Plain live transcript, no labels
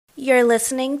You're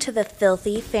listening to the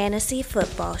Filthy Fantasy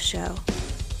Football Show.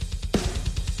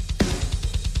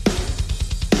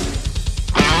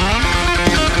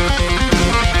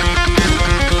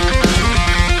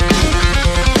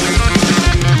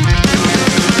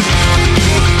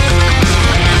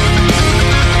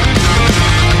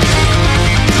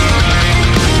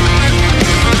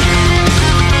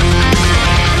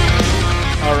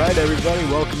 Everybody,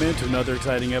 welcome into another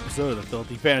exciting episode of the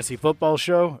Filthy Fantasy Football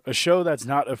Show, a show that's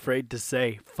not afraid to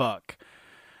say fuck.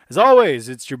 As always,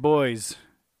 it's your boys,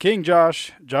 King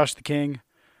Josh the King,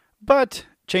 but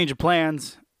change of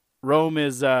plans. Rome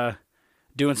is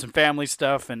doing some family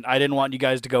stuff, and I didn't want you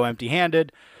guys to go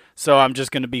empty-handed, so I'm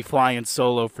just going to be flying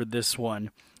solo for this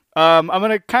one. I'm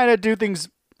going to kind of do things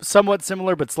somewhat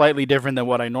similar, but slightly different than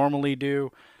what I normally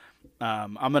do.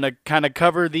 I'm going to kind of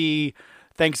cover the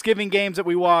Thanksgiving games that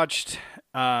we watched,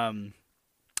 and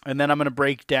then I'm going to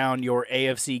break down your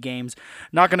AFC games.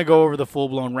 Not going to go over the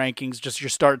full-blown rankings, just your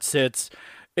start sits,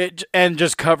 and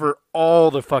just cover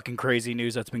all the fucking crazy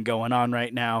news that's been going on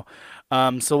right now.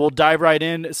 So we'll dive right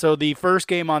in. So the first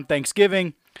game on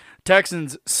Thanksgiving,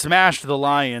 Texans smashed the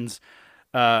Lions.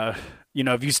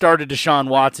 If you started Deshaun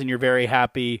Watson, you're very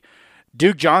happy.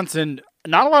 Duke Johnson,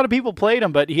 not a lot of people played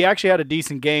him, but he actually had a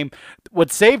decent game.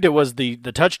 What saved it was the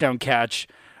touchdown catch.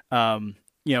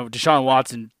 Deshaun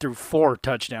Watson threw 4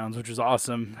 touchdowns, which was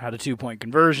awesome. Had a 2-point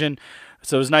conversion.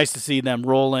 So it was nice to see them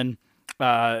rolling.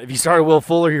 If you started Will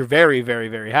Fuller, you're very, very,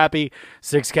 very happy.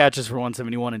 6 catches for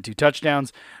 171 and 2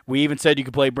 touchdowns. We even said you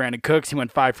could play Brandon Cooks. He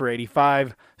went 5 for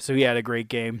 85, so he had a great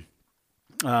game.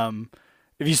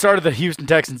 If you started the Houston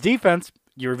Texans defense,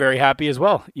 you were very happy as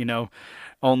well.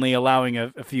 Only allowing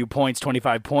a few points,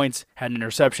 25 points, had an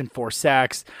interception, 4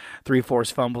 sacks, 3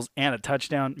 forced fumbles, and a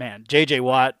touchdown. Man, J.J.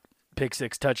 Watt, pick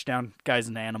 6 touchdown. Guy's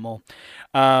an animal.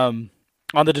 On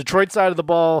the Detroit side of the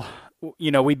ball,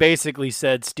 we basically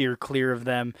said steer clear of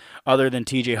them other than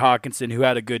T.J. Hawkinson, who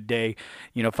had a good day,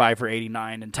 5 for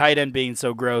 89. And tight end being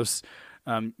so gross,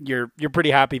 you're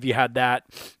pretty happy if you had that.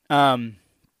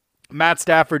 Matt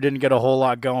Stafford didn't get a whole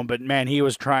lot going, but, man, he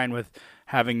was trying with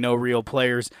having no real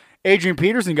players. Adrian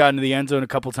Peterson got into the end zone a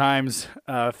couple times,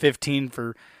 15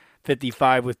 for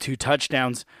 55 with 2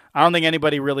 touchdowns. I don't think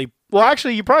anybody really – well,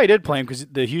 actually, you probably did play him because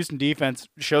the Houston defense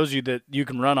shows you that you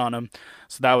can run on him,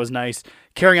 so that was nice.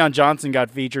 Kerryon Johnson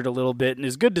got featured a little bit, and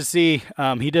it's good to see.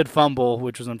 He did fumble,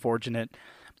 which was unfortunate.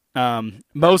 Mo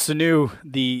Sanu,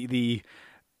 the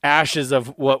ashes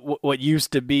of what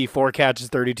used to be 4 catches,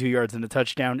 32 yards, and a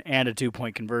touchdown, and a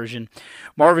 2-point conversion.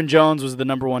 Marvin Jones was the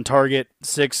number 1 target,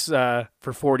 6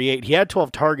 for 48. He had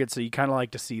 12 targets, so you kind of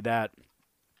like to see that.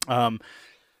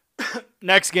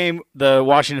 Next game, the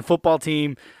Washington football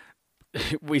team,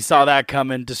 we saw that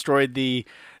coming, destroyed the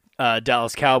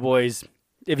Dallas Cowboys.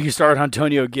 If you start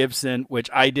Antonio Gibson,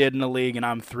 which I did in the league, and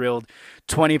I'm thrilled,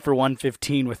 20 for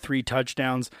 115 with 3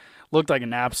 touchdowns, looked like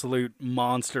an absolute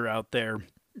monster out there.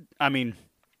 I mean,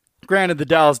 granted, the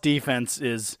Dallas defense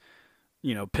is,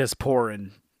 piss poor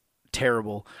and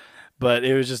terrible, but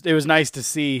it was nice to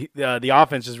see the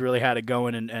offense just really had it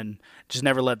going and just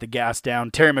never let the gas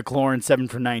down. Terry McLaurin, 7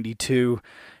 for 92.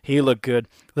 He looked good.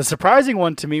 The surprising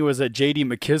one to me was that J.D.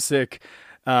 McKissick,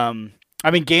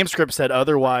 GameScript said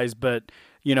otherwise, but,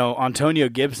 Antonio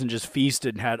Gibson just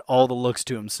feasted and had all the looks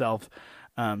to himself.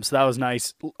 So that was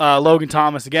nice. Logan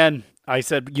Thomas, again, I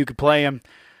said you could play him.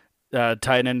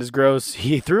 Tight end is gross.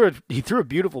 He threw a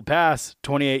beautiful pass,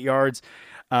 28 yards,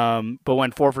 but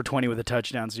went 4 for 20 with a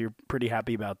touchdown, so you're pretty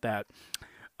happy about that.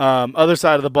 Other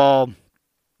side of the ball,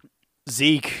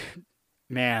 Zeke,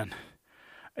 man.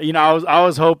 I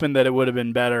was hoping that it would have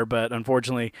been better, but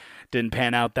unfortunately didn't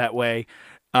pan out that way.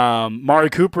 Mari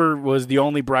Cooper was the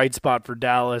only bright spot for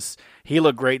Dallas. He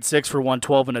looked great, 6 for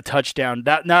 112 and a touchdown.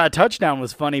 A touchdown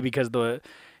was funny because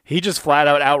he just flat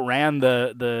out outran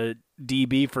the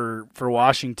DB for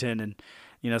Washington,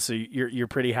 and so you're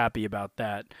pretty happy about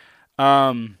that.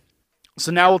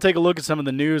 So now we'll take a look at some of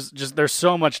the news. Just there's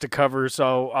so much to cover,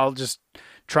 so I'll just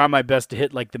try my best to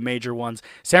hit like the major ones.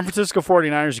 San Francisco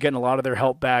 49ers are getting a lot of their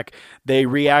help back. They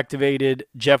reactivated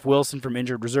Jeff Wilson from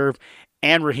injured reserve,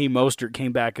 and Raheem Mostert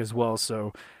came back as well.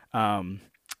 So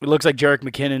it looks like Jerick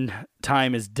McKinnon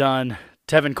time is done.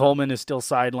 Tevin Coleman is still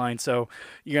sidelined, so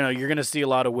you're gonna see a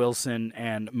lot of Wilson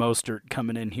and Mostert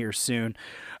coming in here soon.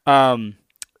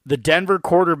 The Denver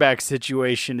quarterback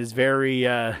situation is very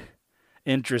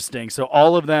interesting. So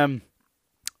all of them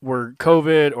were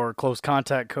COVID or close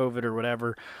contact COVID or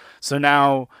whatever. So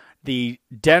now the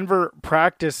Denver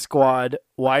practice squad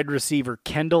wide receiver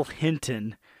Kendall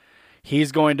Hinton,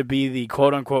 he's going to be the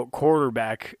quote-unquote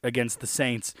quarterback against the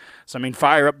Saints. So,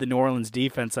 fire up the New Orleans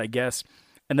defense, I guess.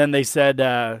 And then they said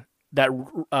that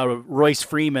Royce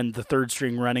Freeman, the third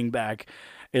string running back,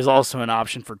 is also an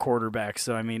option for quarterback.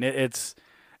 So I mean, it's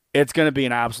going to be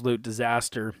an absolute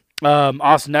disaster.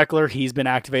 Austin Eckler, he's been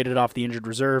activated off the injured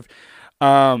reserve.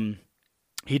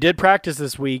 He did practice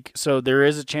this week, so there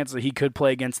is a chance that he could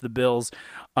play against the Bills.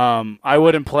 I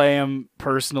wouldn't play him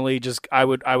personally. Just I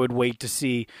would wait to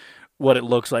see what it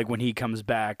looks like when he comes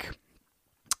back.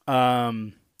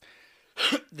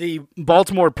 The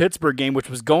Baltimore-Pittsburgh game, which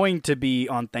was going to be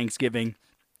on Thanksgiving,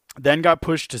 then got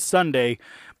pushed to Sunday,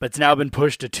 but it's now been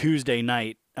pushed to Tuesday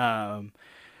night.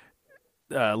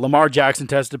 Lamar Jackson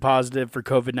tested positive for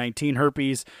COVID-19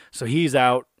 herpes, so he's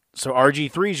out. So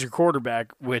RG3 is your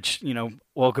quarterback, which,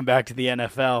 welcome back to the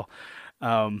NFL,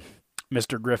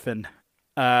 Mr. Griffin.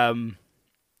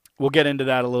 We'll get into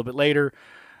that a little bit later.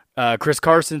 Chris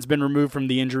Carson's been removed from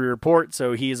the injury report,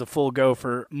 so he is a full go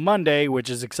for Monday, which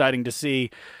is exciting to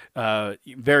see.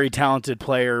 Very talented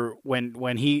player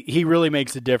when he really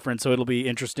makes a difference, so it'll be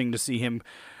interesting to see him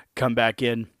come back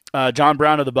in. John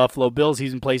Brown of the Buffalo Bills,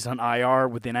 he's been placed on IR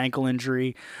with an ankle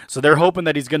injury, so they're hoping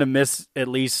that he's going to miss at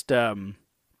least the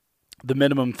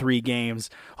minimum 3 games,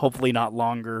 hopefully not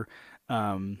longer.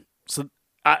 So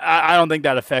I don't think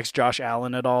that affects Josh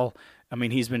Allen at all. I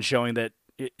mean, he's been showing that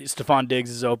Stephon Diggs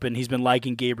is open. He's been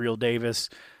liking Gabriel Davis,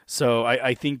 so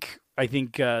I think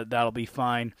that'll be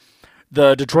fine.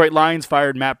 The Detroit Lions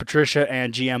fired Matt Patricia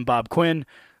and GM Bob Quinn,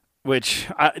 which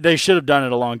they should have done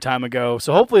it a long time ago.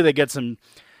 So hopefully they get some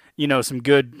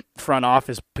good front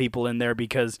office people in there,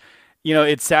 because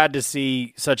it's sad to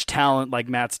see such talent like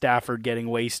Matt Stafford getting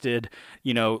wasted.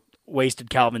 Wasted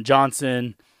Calvin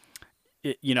Johnson.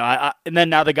 And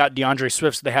then now they got DeAndre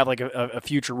Swift, so they have like a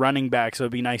future running back. So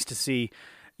it'd be nice to see,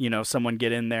 someone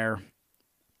get in there.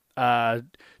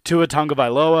 Tua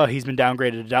Tagovailoa, he's been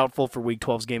downgraded to doubtful for Week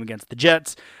 12's game against the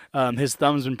Jets. His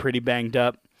thumb's been pretty banged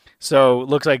up, so it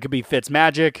looks like it could be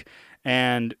Fitzmagic.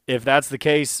 And if that's the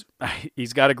case,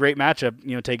 he's got a great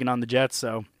matchup, taking on the Jets.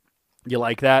 So you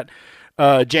like that.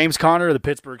 James Conner of the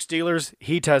Pittsburgh Steelers,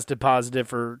 he tested positive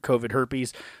for COVID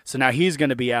herpes, so now he's going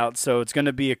to be out. So it's going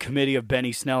to be a committee of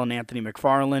Benny Snell and Anthony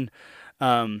McFarland.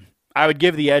 I would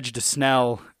give the edge to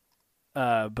Snell,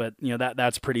 but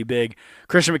that's pretty big.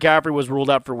 Christian McCaffrey was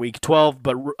ruled out for Week 12,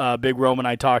 but Big Rome and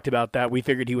I talked about that. We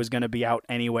figured he was going to be out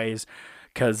anyways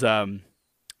because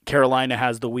Carolina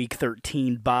has the Week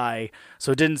 13 bye,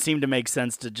 so it didn't seem to make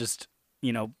sense to just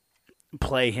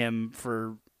play him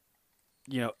for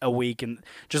a week and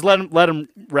just let him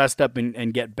rest up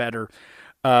and get better.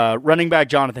 Running back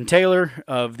Jonathan Taylor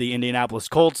of the Indianapolis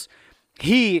Colts,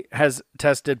 he has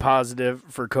tested positive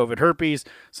for COVID herpes,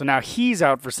 so now he's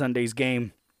out for Sunday's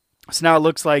game. So now it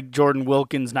looks like Jordan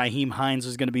Wilkins, Nyheim Hines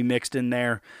is going to be mixed in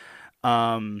there.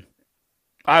 I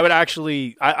would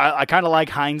actually, I kind of like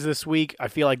Hines this week. I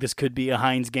feel like this could be a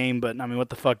Hines game, but I mean, what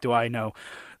the fuck do I know?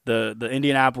 The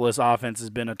Indianapolis offense has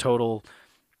been a total,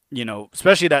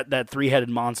 especially that 3-headed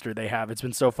monster they have. It's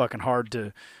been so fucking hard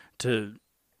to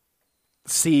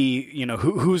see,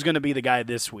 who's going to be the guy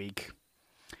this week.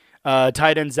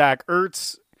 Tight end Zach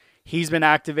Ertz, he's been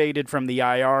activated from the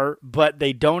IR, but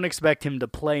they don't expect him to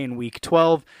play in Week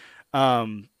 12.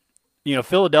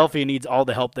 Philadelphia needs all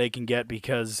the help they can get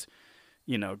because,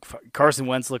 Carson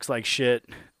Wentz looks like shit.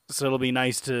 So it'll be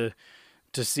nice to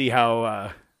see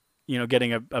how,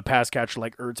 getting a pass catcher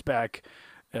like Ertz back.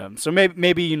 So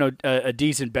maybe a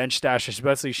decent bench stash,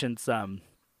 especially since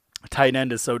tight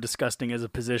end is so disgusting as a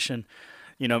position.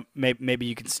 Maybe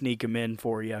you can sneak him in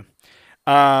for you.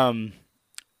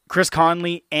 Chris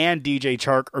Conley and DJ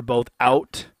Chark are both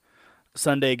out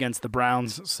Sunday against the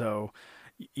Browns. So,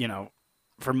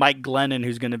 for Mike Glennon,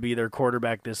 who's going to be their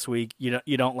quarterback this week,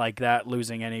 you don't like that,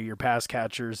 losing any of your pass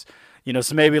catchers.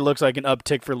 So maybe it looks like an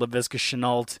uptick for Laviska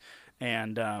Shenault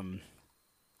and I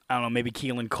don't know, maybe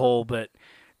Keelan Cole, but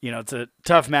it's a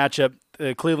tough matchup.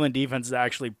 The Cleveland defense is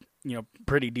actually,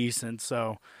 pretty decent.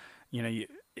 So, you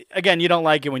don't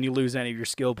like it when you lose any of your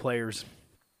skill players.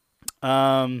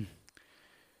 Deebo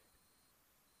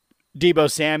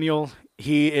Samuel,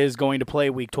 he is going to play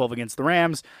Week 12 against the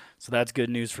Rams, so that's good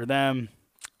news for them.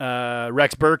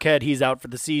 Rex Burkhead, he's out for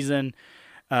the season,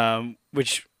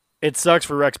 which it sucks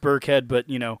for Rex Burkhead, but,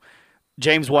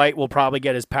 James White will probably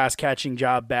get his pass-catching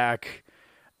job back.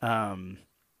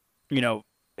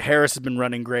 Harris has been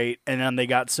running great, and then they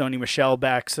got Sony Michel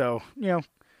back, so,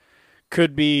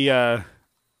 could be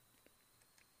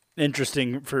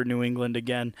interesting for New England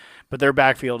again. But their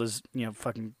backfield is,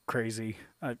 fucking crazy.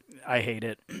 I hate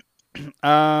it.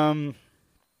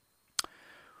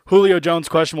 Julio Jones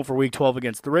questionable for Week 12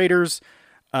 against the Raiders.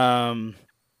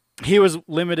 He was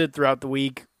limited throughout the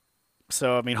week,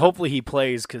 so, hopefully he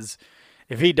plays, because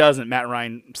if he doesn't, Matt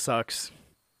Ryan sucks.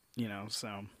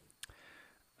 So.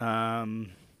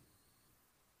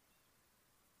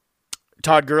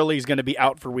 Todd Gurley is going to be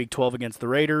out for Week 12 against the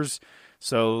Raiders,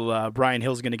 so Brian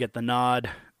Hill's going to get the nod.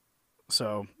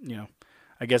 So,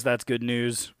 I guess that's good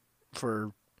news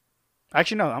for –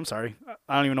 actually, no, I'm sorry.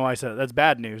 I don't even know why I said it. That's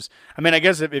bad news. I mean, I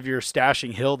guess if you're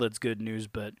stashing Hill, that's good news,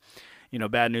 but,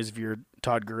 bad news if you're a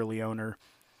Todd Gurley owner.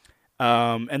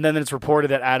 And then it's reported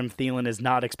that Adam Thielen is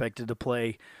not expected to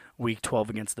play Week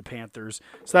 12 against the Panthers.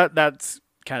 So that's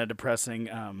kind of depressing.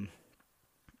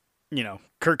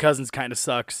 Kirk Cousins kind of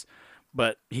sucks,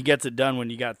 but he gets it done when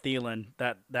you got Thielen.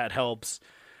 That helps.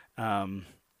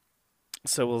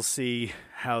 So we'll see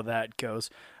how that goes.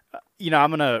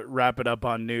 I'm going to wrap it up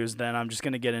on news then. I'm just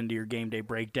going to get into your game day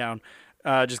breakdown.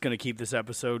 Just going to keep this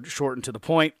episode short and to the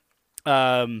point.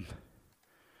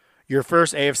 Your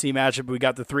first AFC matchup, we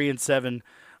got the 3-7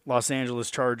 Los Angeles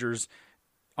Chargers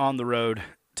on the road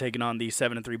taking on the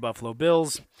 7-3 Buffalo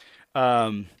Bills.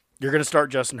 You're going to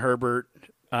start Justin Herbert.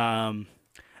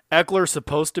 Eckler's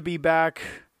supposed to be back,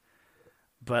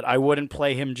 but I wouldn't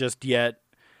play him just yet,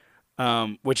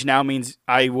 which now means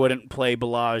I wouldn't play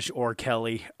Ballage or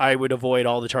Kelly. I would avoid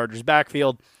all the Chargers'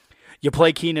 backfield. You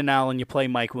play Keenan Allen, you play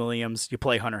Mike Williams, you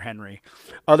play Hunter Henry.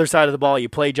 Other side of the ball, you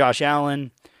play Josh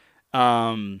Allen.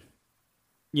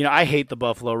 I hate the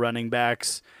Buffalo running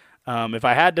backs. If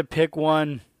I had to pick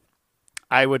one,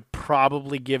 I would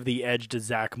probably give the edge to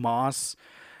Zach Moss,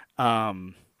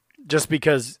 just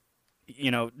because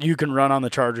you can run on the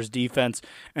Chargers defense,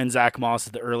 and Zach Moss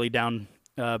is the early down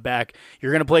back.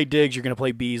 You're going to play Diggs, you're going to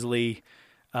play Beasley,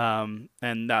 and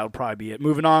that'll probably be it.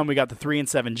 Moving on, we got the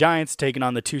 3-7 Giants taking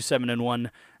on the 2-7-1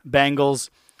 Bengals.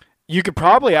 You could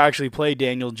probably actually play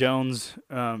Daniel Jones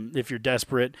if you're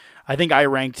desperate. I think I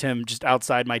ranked him just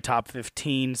outside my top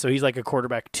 15, so he's like a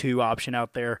quarterback 2 option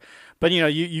out there. But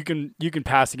you can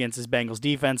pass against this Bengals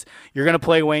defense. You're going to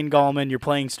play Wayne Gallman. You're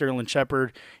playing Sterling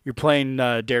Shepard. You're playing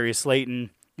Darius Slayton.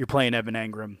 You're playing Evan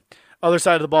Engram. Other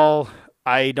side of the ball,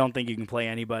 I don't think you can play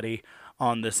anybody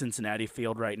on the Cincinnati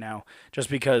field right now, just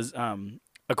because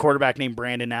a quarterback named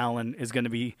Brandon Allen is going to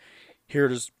be here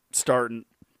to start. And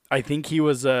I think he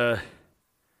was a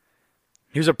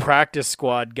practice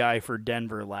squad guy for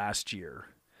Denver last year.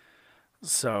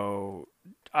 So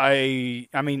I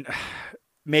mean,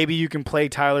 maybe you can play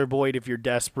Tyler Boyd if you're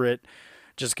desperate,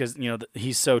 just because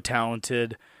he's so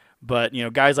talented. But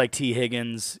guys like T.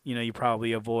 Higgins, you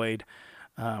probably avoid.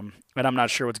 And I'm not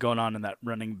sure what's going on in that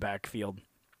running back field.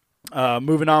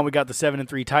 Moving on, we got the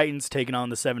 7-3 Titans taking on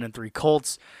the 7-3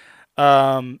 Colts.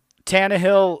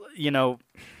 Tannehill,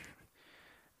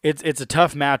 It's a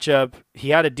tough matchup. He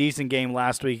had a decent game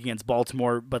last week against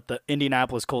Baltimore, but the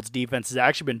Indianapolis Colts defense has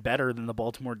actually been better than the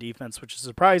Baltimore defense, which is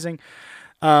surprising.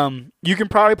 You can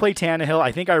probably play Tannehill.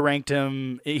 I think I ranked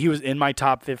him. He was in my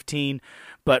top 15.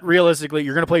 But realistically,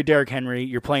 you're going to play Derrick Henry.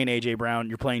 You're playing A.J. Brown.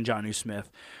 You're playing Jonnu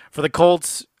Smith. For the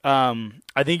Colts,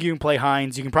 I think you can play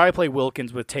Hines. You can probably play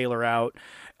Wilkins with Taylor out.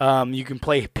 You can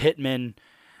play Pittman.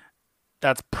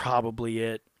 That's probably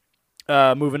it.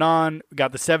 Moving on, we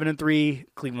got the 7-3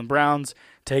 Cleveland Browns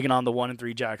taking on the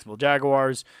 1-3 Jacksonville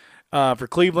Jaguars. For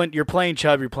Cleveland, you're playing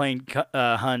Chubb, you're playing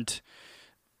Hunt.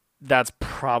 That's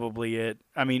probably it.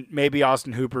 I mean, maybe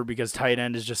Austin Hooper because tight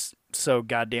end is just so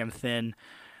goddamn thin.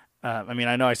 I mean,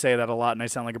 I know I say that a lot and I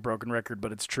sound like a broken record,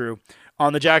 but it's true.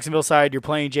 On the Jacksonville side, you're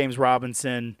playing James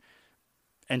Robinson,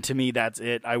 and to me, that's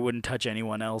it. I wouldn't touch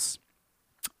anyone else.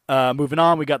 Moving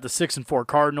on, we got the 6-4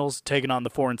 Cardinals taking on the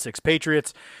 4-6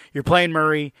 Patriots. You're playing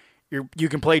Murray. You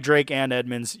can play Drake and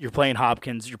Edmonds. You're playing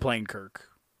Hopkins. You're playing Kirk.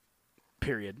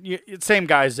 Period. Same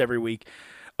guys every week.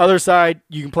 Other side,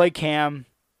 you can play Cam.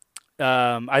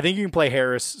 I think you can play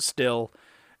Harris still,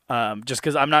 just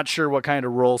because I'm not sure what kind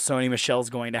of role Sony Michel's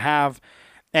going to have.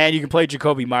 And you can play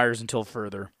Jacoby Myers until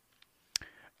further.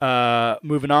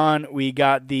 Moving on, we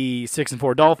got the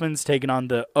 6-4 Dolphins taking on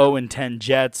the 0-10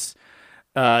 Jets.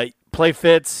 Play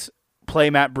Fitz, play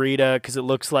Matt Breida, because it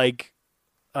looks like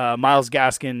Myles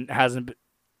Gaskin hasn't.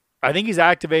 I think he's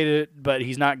activated, but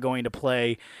he's not going to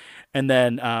play. And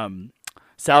then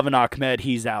Salvon Ahmed,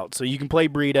 he's out. So you can play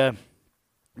Breida,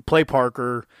 play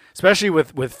Parker, especially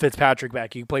with Fitzpatrick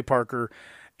back. You can play Parker,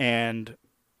 and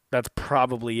that's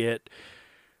probably it.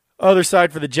 Other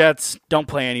side for the Jets, don't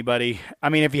play anybody. I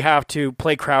mean, if you have to,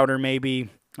 play Crowder maybe,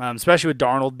 especially with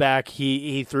Darnold back.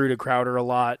 He threw to Crowder a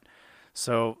lot.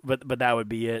 So, but that would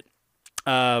be it.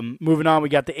 Moving on, we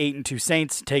got the 8-2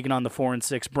 Saints taking on the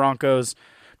 4-6 Broncos.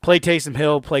 Play Taysom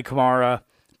Hill, play Kamara,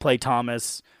 play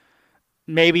Thomas.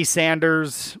 Maybe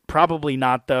Sanders, probably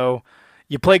not though.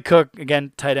 You play Cook,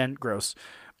 again, tight end, gross.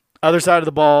 Other side of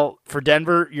the ball, for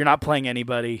Denver, you're not playing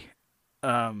anybody.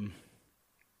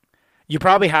 You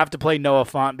probably have to play Noah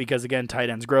Fant because, again, tight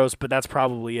end's gross, but that's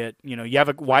probably it. You have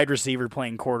a wide receiver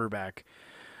playing quarterback.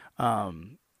 I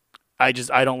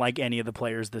don't like any of the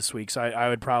players this week, so I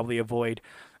would probably avoid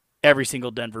every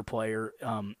single Denver player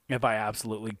if I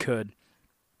absolutely could.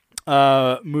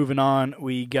 Moving on,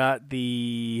 we got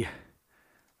the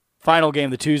final game,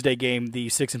 the Tuesday game, the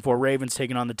 6-4 Ravens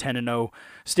taking on the 10-0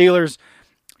 Steelers.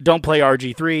 Don't play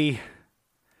RG3.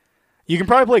 You can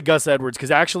probably play Gus Edwards because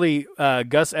actually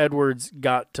Gus Edwards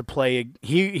got to play.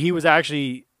 He was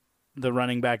actually the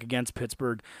running back against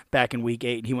Pittsburgh back in Week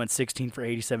 8. He went 16 for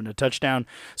 87 to touchdown.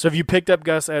 So if you picked up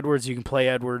Gus Edwards, you can play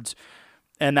Edwards,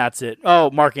 and that's it.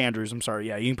 Oh, Mark Andrews. I'm sorry.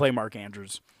 Yeah, you can play Mark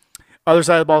Andrews. Other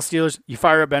side of the ball, Steelers, you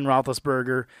fire up Ben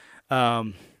Roethlisberger.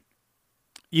 The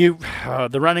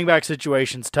running back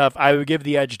situation's tough. I would give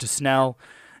the edge to Snell.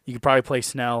 You could probably play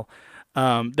Snell.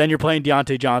 Then you're playing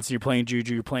Deontay Johnson, you're playing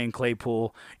Juju, you're playing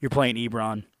Claypool, you're playing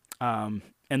Ebron.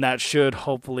 And that should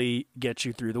hopefully get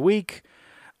you through the week.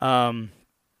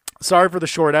 Sorry for the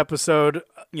short episode.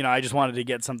 I just wanted to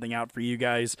get something out for you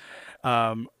guys.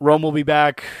 Rome will be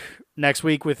back next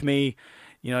week with me.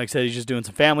 Like I said, he's just doing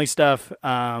some family stuff.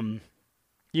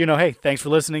 Hey, thanks for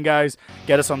listening, guys.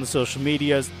 Get us on the social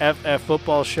medias, FF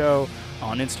Football Show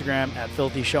on Instagram, at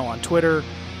Filthy Show on Twitter.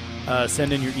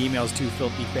 Send in your emails to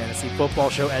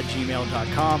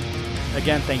filthyfantasyfootballshow@gmail.com.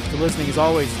 Again, thank you for listening. As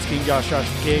always, it's King Josh the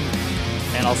King,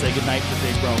 and I'll say goodnight to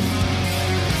Big Rome.